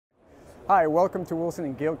Hi, welcome to Wilson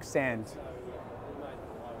and Gilkes stand.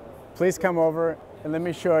 Please come over and let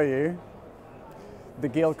me show you the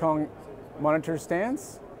Gilkon monitor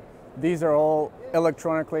stands. These are all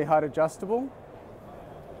electronically height adjustable.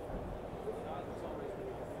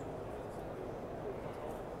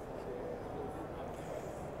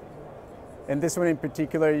 And this one in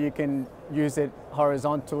particular, you can use it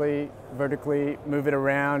horizontally, vertically, move it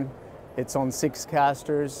around. It's on 6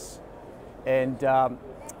 casters, and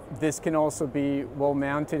this can also be wall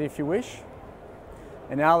mounted if you wish.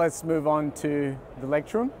 And now let's move on to the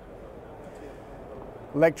Lectrum.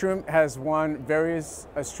 Lectrum has won various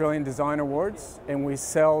Australian design awards, and we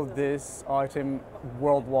sell this item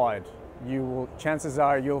worldwide. Chances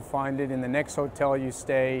are you'll find it in the next hotel you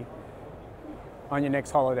stay on your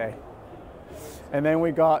next holiday. And then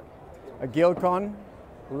we got a Gilkon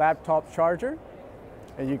laptop charger.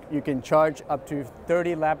 And you can charge up to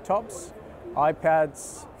 30 laptops,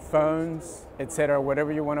 iPads, phones, etc.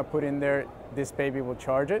 Whatever you want to put in there, this baby will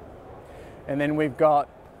charge it. And then we've got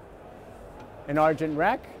an Argent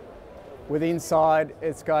rack. With inside,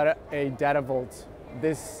 it's got a data vault.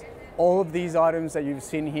 All of these items that you've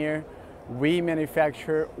seen here, we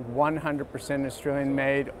manufacture 100% Australian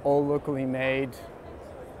made, all locally made.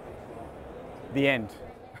 The end.